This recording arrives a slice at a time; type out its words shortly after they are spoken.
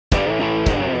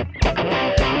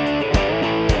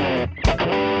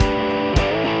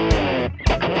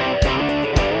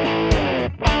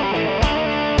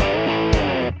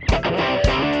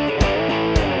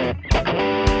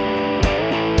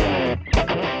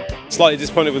Slightly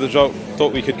disappointed with the result.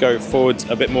 Thought we could go forward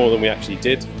a bit more than we actually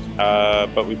did,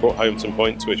 but we brought home some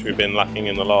points which we've been lacking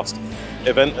in the last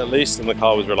event at least, and the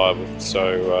car was reliable.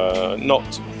 So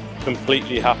not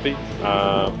completely happy,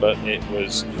 but it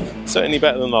was certainly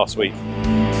better than last week.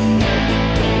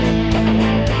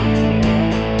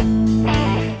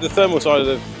 The thermal side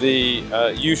of the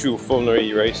usual Formula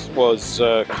E race was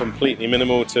completely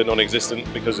minimal to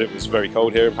non-existent because it was very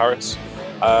cold here in Paris,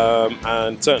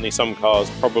 and certainly some cars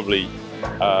probably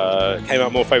came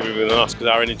out more favourably than us because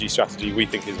our energy strategy we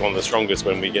think is one of the strongest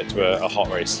when we get to a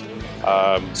hot race.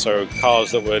 So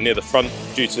cars that were near the front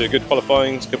due to good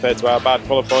qualifying compared to our bad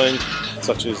qualifying,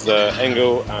 such as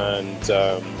Engel and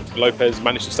Lopez,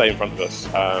 managed to stay in front of us.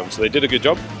 So they did a good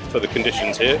job for the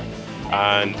conditions here.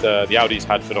 And the Audis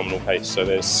had phenomenal pace, so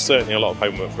there's certainly a lot of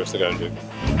homework for us to go and do.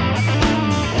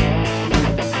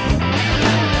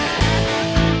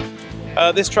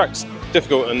 This track's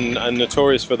difficult and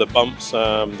notorious for the bumps.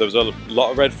 There was a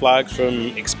lot of red flags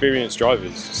from experienced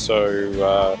drivers,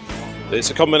 so it's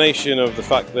a combination of the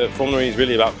fact that Formula E is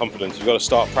really about confidence. You've got to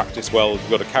start practice well, you've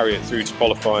got to carry it through to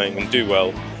qualifying and do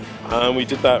well. And we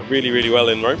did that really well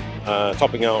in Rome,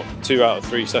 topping out 2 out of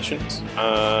 3 sessions.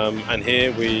 And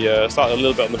here we started a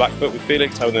little bit on the back foot with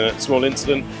Felix, having a small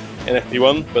incident in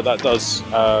FP1, but that does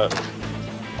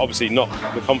obviously knock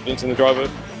the confidence in the driver.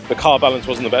 The car balance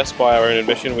wasn't the best by our own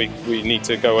admission. We need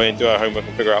to go away and do our homework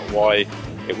and figure out why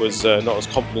it was not as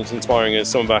confidence inspiring as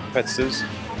some of our competitors.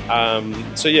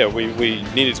 So yeah, we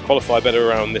needed to qualify better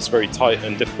around this very tight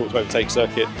and difficult to overtake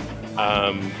circuit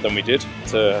than we did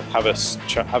to have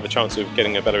a chance of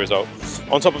getting a better result.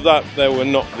 On top of that, there were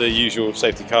not the usual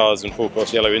safety cars and full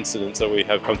course yellow incidents that we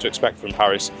have come to expect from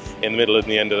Paris in the middle and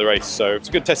the end of the race. So it's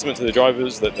a good testament to the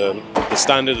drivers that the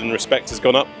standard and respect has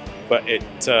gone up, but it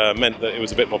meant that it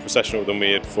was a bit more processional than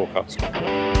we had forecast.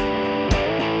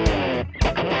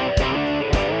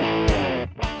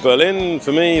 Berlin,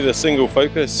 for me, the single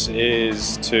focus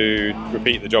is to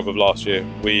repeat the job of last year.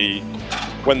 We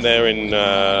went there in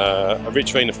a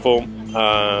rich vein of form,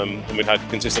 and we'd had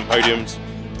consistent podiums,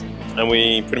 and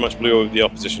we pretty much blew the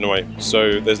opposition away.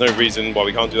 So there's no reason why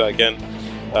we can't do that again.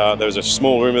 There was a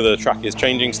small rumour that the track is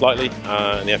changing slightly,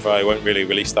 and the FIA won't really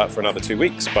release that for another 2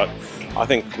 weeks, but I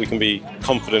think we can be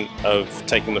confident of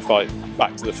taking the fight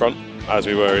back to the front, as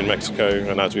we were in Mexico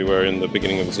and as we were in the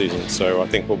beginning of the season. So I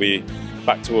think we'll be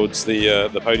back towards the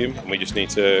podium, and we just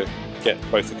need to get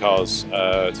both the cars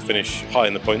to finish high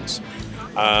in the points.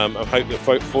 And hope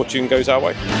that fortune goes our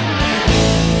way.